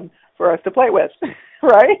be fun for us to play with,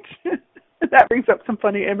 right? That brings up some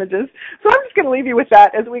funny images. So I'm just going to leave you with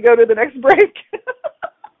that as we go to the next break.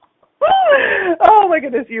 Oh my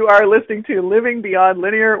goodness, you are listening to Living Beyond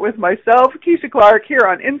Linear with myself, Keisha Clark, here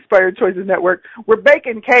on Inspired Choices Network. We're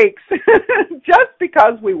baking cakes just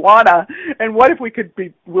because we wanna. And what if we could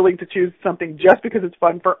be willing to choose something just because it's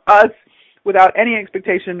fun for us without any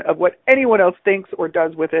expectation of what anyone else thinks or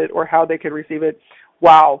does with it or how they can receive it?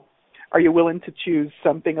 Wow. Are you willing to choose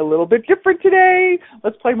something a little bit different today?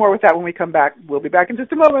 Let's play more with that when we come back. We'll be back in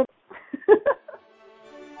just a moment.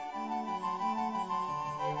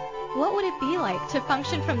 What would it be like to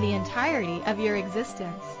function from the entirety of your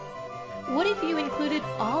existence? What if you included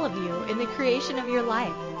all of you in the creation of your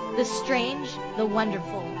life, the strange, the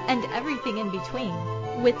wonderful, and everything in between,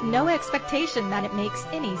 with no expectation that it makes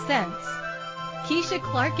any sense? Keisha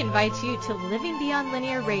Clark invites you to Living Beyond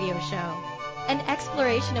Linear radio show, an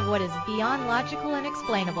exploration of what is beyond logical and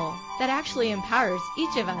explainable that actually empowers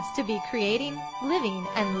each of us to be creating, living,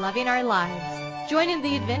 and loving our lives. Join in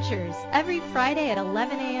the adventures every Friday at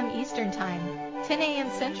 11 a.m. Eastern Time, 10 a.m.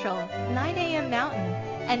 Central, 9 a.m. Mountain,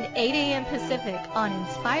 and 8 a.m. Pacific on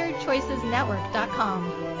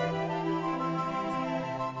InspiredChoicesNetwork.com.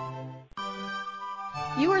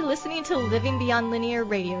 You are listening to Living Beyond Linear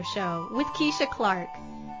radio show with Keisha Clark.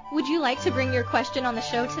 Would you like to bring your question on the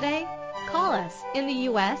show today? Call us in the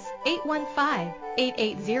U.S.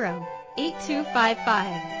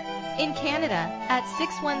 815-880-8255. In Canada at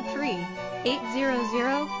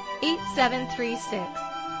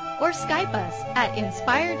 613-800-8736. Or Skype us at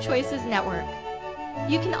Inspired Choices Network.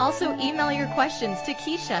 You can also email your questions to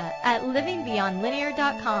Keisha at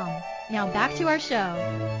livingbeyondlinear.com. Now back to our show.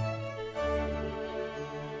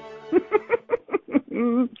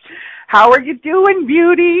 How are you doing,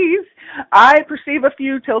 beauties? I perceive a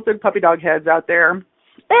few tilted puppy dog heads out there, and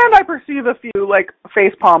I perceive a few,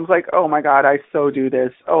 face palms, oh my God, I so do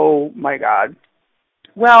this. Oh my God.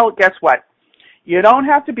 Well, guess what? You don't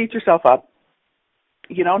have to beat yourself up.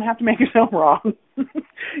 You don't have to make yourself wrong.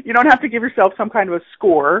 You don't have to give yourself some kind of a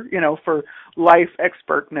score, for life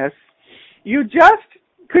expertness. You just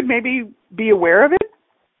could maybe be aware of it,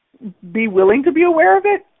 be willing to be aware of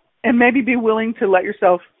it, and maybe be willing to let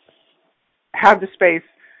yourself have the space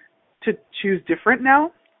to choose different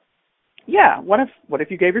now. Yeah, what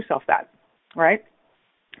if you gave yourself that, right?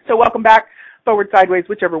 So welcome back, forward, sideways,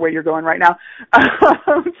 whichever way you're going right now.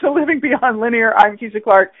 So Living Beyond Linear, I'm Keisha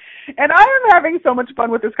Clark, and I am having so much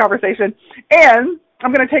fun with this conversation, and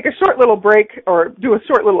I'm going to take a short little break or do a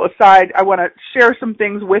short little aside. I want to share some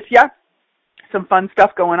things with you. Some fun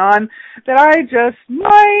stuff going on that I just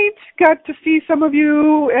might got to see some of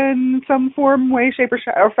you in some form, way, shape, or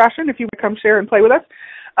fashion if you would come share and play with us.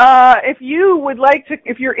 If you would like to,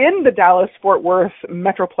 if you're in the Dallas-Fort Worth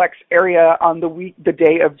Metroplex area on the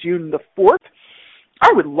day of June the 4th,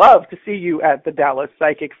 I would love to see you at the Dallas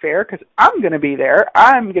Psychic Fair because I'm going to be there.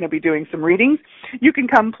 I'm going to be doing some readings. You can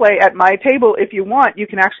come play at my table if you want. You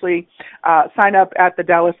can actually sign up at the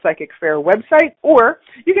Dallas Psychic Fair website, or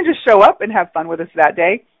you can just show up and have fun with us that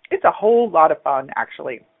day. It's a whole lot of fun,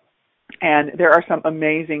 actually. And there are some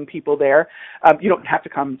amazing people there. You don't have to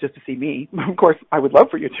come just to see me. Of course, I would love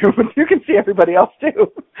for you to, but you can see everybody else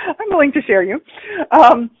too. I'm willing to share you.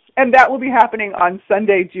 And that will be happening on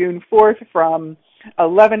Sunday, June 4th from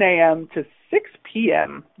 11 a.m. to 6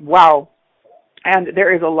 p.m. Wow. And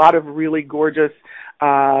there is a lot of really gorgeous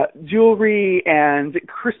jewelry and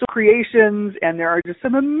crystal creations, and there are just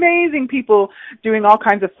some amazing people doing all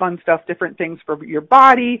kinds of fun stuff, different things for your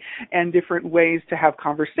body and different ways to have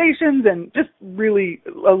conversations, and just really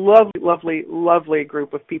a lovely, lovely, lovely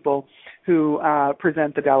group of people who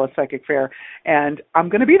present the Dallas Psychic Fair. And I'm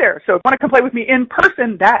going to be there. So if you want to come play with me in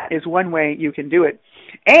person, that is one way you can do it.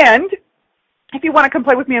 And if you want to come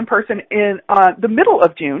play with me in person in the middle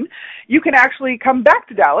of June, you can actually come back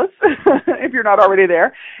to Dallas if you're not already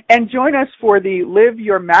there and join us for the Live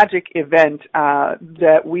Your Magic event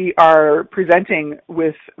that we are presenting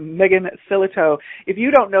with Megan Silito. If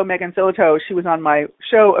you don't know Megan Silito, she was on my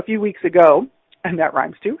show a few weeks ago, and that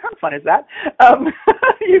rhymes too. How fun is that?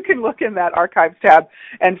 You can look in that archives tab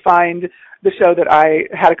and find the show that I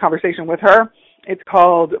had a conversation with her. It's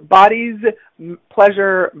called Bodies,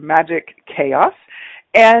 Pleasure, Magic, Chaos.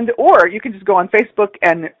 Or you can just go on Facebook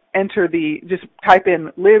and just type in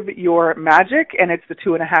Live Your Magic, and it's the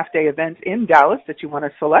 2.5-day event in Dallas that you want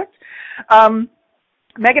to select.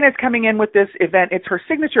 Megan is coming in with this event. It's her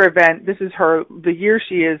signature event. This is the year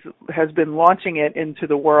she has been launching it into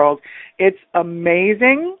the world. It's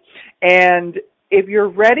amazing. And if you're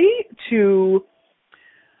ready to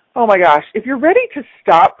if you're ready to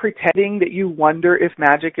stop pretending that you wonder if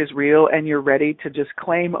magic is real, and you're ready to just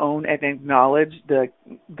claim, own, and acknowledge the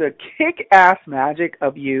kick-ass magic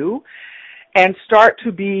of you, and start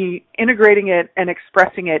to be integrating it and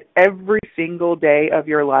expressing it every single day of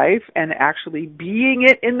your life, and actually being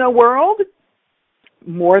it in the world,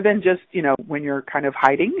 more than just, when you're kind of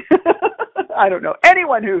hiding. I don't know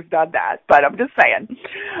anyone who's done that, but I'm just saying.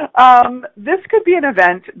 This could be an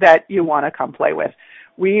event that you want to come play with.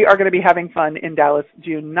 We are going to be having fun in Dallas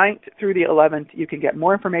June 9th through the 11th. You can get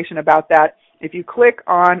more information about that if you click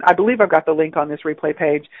on, I believe I've got the link on this replay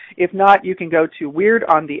page. If not, you can go to Weird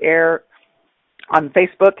on the Air on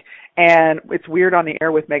Facebook, and it's Weird on the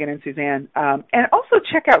Air with Megan and Suzanne. And also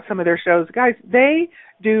check out some of their shows. Guys, they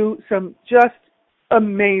do some just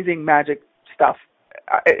amazing magic stuff.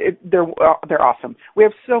 They're awesome. We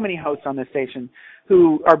have so many hosts on this station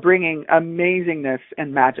who are bringing amazingness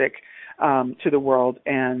and magic to the world.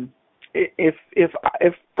 And if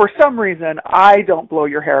for some reason I don't blow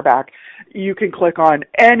your hair back, you can click on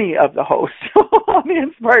any of the hosts on the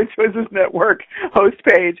Inspired Choices Network host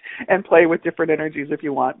page and play with different energies if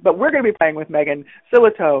you want. But we're going to be playing with Megan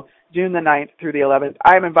Silito June the 9th through the 11th.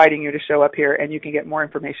 I'm inviting you to show up here, and you can get more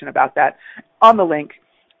information about that on the link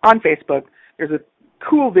on Facebook. There's a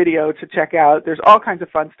cool video to check out. There's all kinds of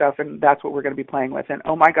fun stuff, and that's what we're going to be playing with. And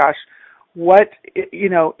oh my gosh,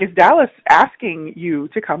 is Dallas asking you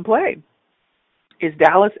to come play? Is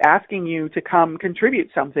Dallas asking you to come contribute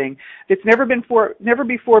something that's never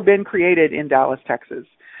before been created in Dallas, Texas?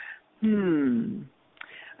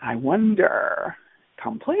 I wonder.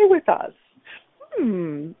 Come play with us.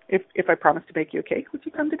 If I promise to bake you a cake, would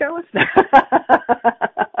you come to Dallas?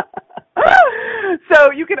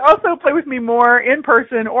 So you can also play with me more in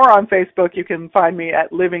person or on Facebook. You can find me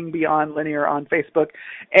at Living Beyond Linear on Facebook.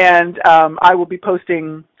 And I will be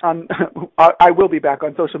posting I will be back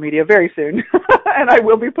on social media very soon. And I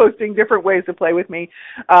will be posting different ways to play with me.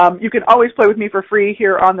 You can always play with me for free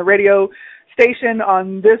here on the radio station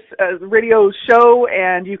on this radio show,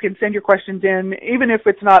 and you can send your questions in. Even if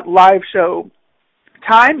it's not live show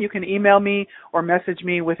time, you can email me or message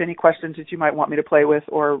me with any questions that you might want me to play with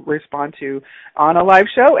or respond to on a live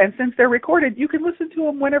show. And since they're recorded, you can listen to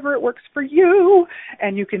them whenever it works for you,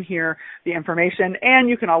 and you can hear the information. And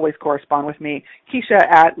you can always correspond with me, Keisha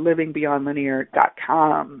at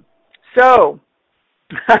livingbeyondlinear.com. So,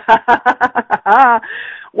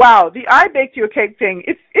 wow, the I baked you a cake thing,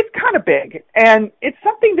 it's kind of big, and it's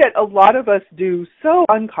something that a lot of us do so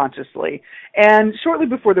unconsciously. And shortly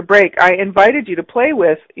before the break, I invited you to play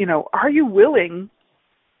with, are you willing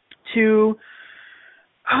to,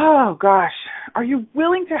 are you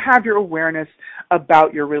willing to have your awareness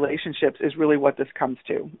about your relationships is really what this comes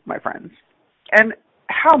to, my friends. And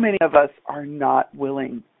how many of us are not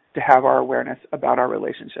willing to have our awareness about our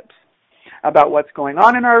relationships? About what's going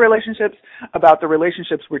on in our relationships, about the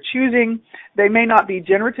relationships we're choosing. They may not be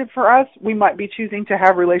generative for us. We might be choosing to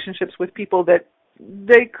have relationships with people that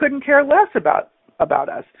they couldn't care less about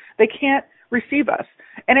us. They can't receive us.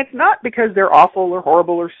 And it's not because they're awful or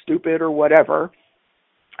horrible or stupid or whatever.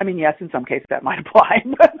 I mean, yes, in some cases that might apply.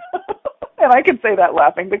 And I can say that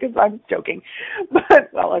laughing because I'm joking. But,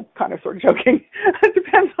 well, I'm kind of sort of joking. It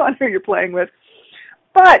depends on who you're playing with.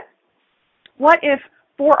 But what if,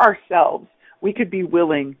 for ourselves, we could be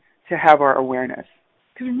willing to have our awareness?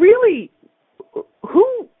 Because really,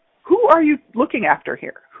 who are you looking after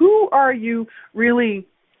here? Who are you really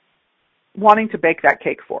wanting to bake that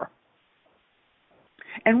cake for?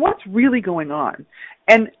 And what's really going on?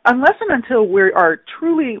 And unless and until we are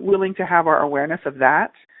truly willing to have our awareness of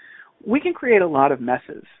that, we can create a lot of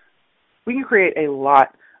messes. We can create a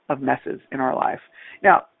lot of messes in our life.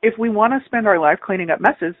 Now, if we want to spend our life cleaning up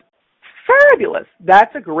messes, fabulous.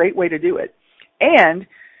 That's a great way to do it. And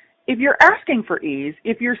if you're asking for ease,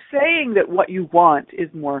 if you're saying that what you want is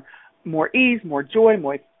more ease, more joy,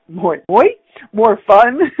 more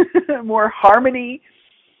fun, more harmony,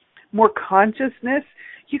 more consciousness,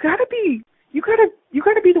 you got to be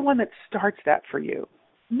the one that starts that for you.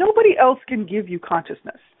 Nobody else can give you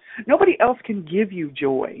consciousness. Nobody else can give you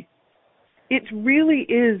joy. It really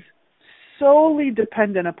is solely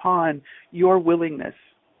dependent upon your willingness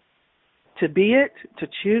to be it, to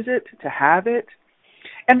choose it, to have it.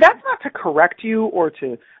 And that's not to correct you or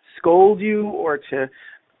to scold you or to,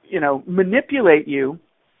 manipulate you.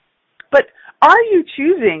 But are you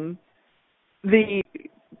choosing the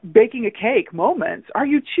baking a cake moments? Are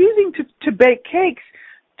you choosing to bake cakes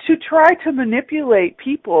to try to manipulate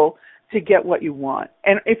people to get what you want?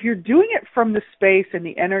 And if you're doing it from the space and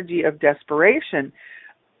the energy of desperation,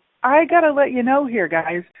 I got to let you know here,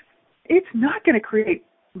 guys, it's not going to create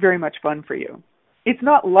very much fun for you. It's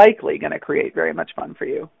not likely going to create very much fun for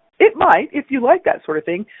you. It might if you like that sort of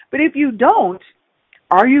thing, but if you don't,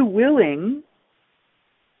 are you willing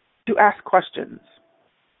to ask questions?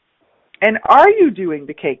 And are you doing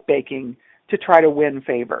the cake baking to try to win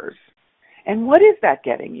favors? And what is that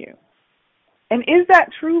getting you? And is that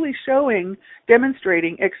truly showing,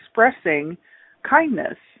 demonstrating, expressing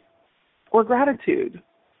kindness or gratitude?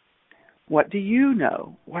 What do you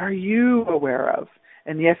know? What are you aware of?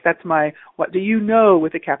 And yes, that's my what do you know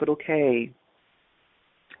with a capital K.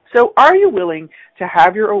 So are you willing to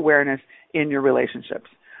have your awareness in your relationships?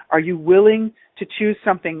 Are you willing to choose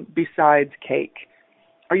something besides cake?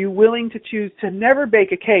 Are you willing to choose to never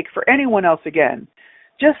bake a cake for anyone else again?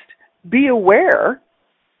 Just be aware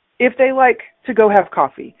if they like to go have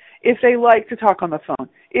coffee, if they like to talk on the phone,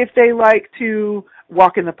 if they like to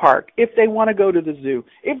walk in the park, if they want to go to the zoo,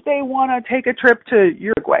 if they want to take a trip to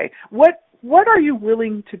Uruguay. What are you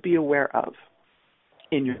willing to be aware of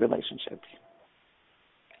in your relationships?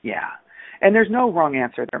 Yeah. And there's no wrong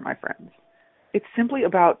answer there, my friends. It's simply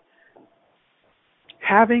about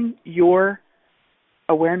having your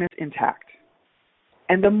awareness intact.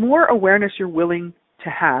 And the more awareness you're willing to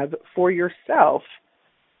have for yourself,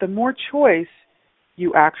 the more choice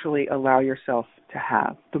you actually allow yourself to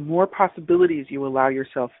have, the more possibilities you allow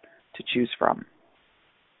yourself to choose from.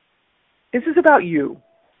 This is about you,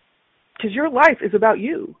 because your life is about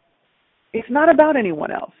you. It's not about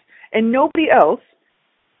anyone else. And nobody else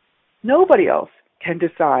can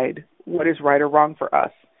decide what is right or wrong for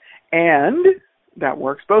us. And that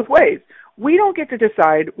works both ways. We don't get to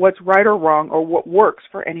decide what's right or wrong or what works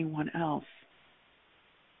for anyone else.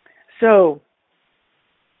 So,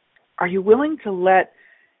 are you willing to let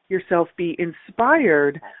yourself be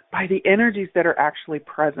inspired by the energies that are actually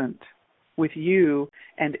present with you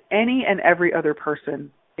and any and every other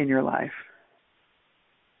person in your life?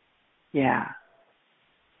 Yeah.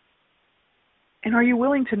 And are you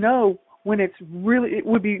willing to know when it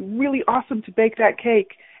would be really awesome to bake that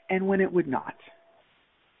cake and when it would not?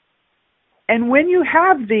 And when you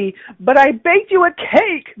have the, but I baked you a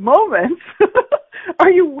cake moments, are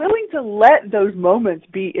you willing to let those moments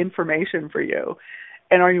be information for you?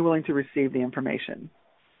 And are you willing to receive the information?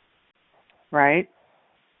 Right?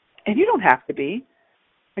 And you don't have to be.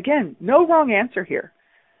 Again, no wrong answer here.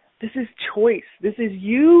 This is choice. This is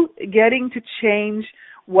you getting to change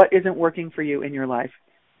what isn't working for you in your life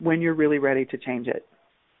when you're really ready to change it.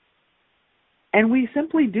 And we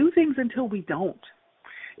simply do things until we don't.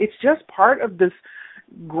 It's just part of this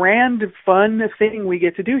grand, fun thing we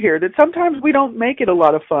get to do here that sometimes we don't make it a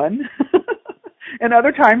lot of fun, and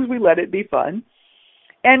other times we let it be fun.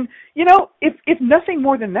 And, if nothing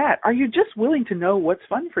more than that, are you just willing to know what's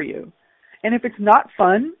fun for you? And if it's not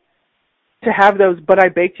fun to have those but I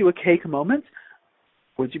baked you a cake moments,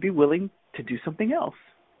 would you be willing to do something else?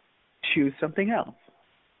 Choose something else?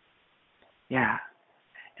 Yeah.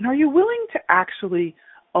 And are you willing to actually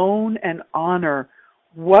own and honor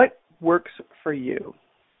what works for you?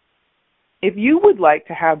 If you would like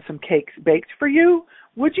to have some cakes baked for you,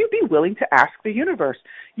 would you be willing to ask the universe,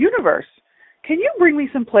 can you bring me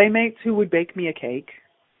some playmates who would bake me a cake?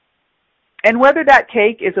 And whether that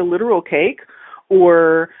cake is a literal cake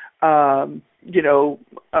or,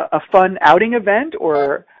 a fun outing event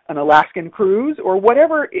or an Alaskan cruise or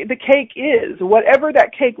whatever the cake is, whatever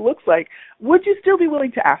that cake looks like, would you still be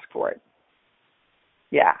willing to ask for it?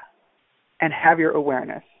 Yeah. And have your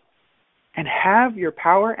awareness. and have your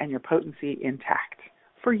power and your potency intact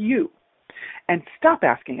for you. And stop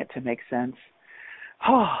asking it to make sense.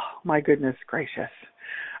 Oh, my goodness gracious.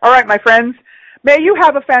 All right, my friends, may you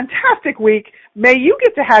have a fantastic week. May you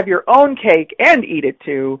get to have your own cake and eat it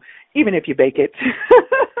too, even if you bake it.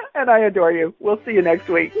 And I adore you. We'll see you next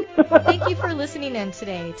week. Thank you for listening in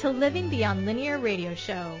today to Living Beyond Linear Radio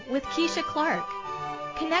Show with Keisha Clark.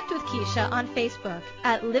 Connect with Keisha on Facebook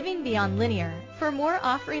at Living Beyond Linear for more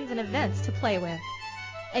offerings and events to play with.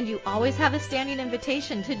 And you always have a standing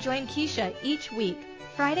invitation to join Keisha each week,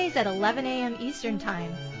 Fridays at 11 a.m. Eastern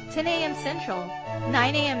Time, 10 a.m. Central,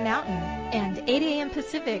 9 a.m. Mountain, and 8 a.m.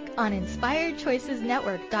 Pacific on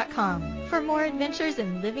InspiredChoicesNetwork.com for more adventures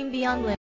in Living Beyond Linear.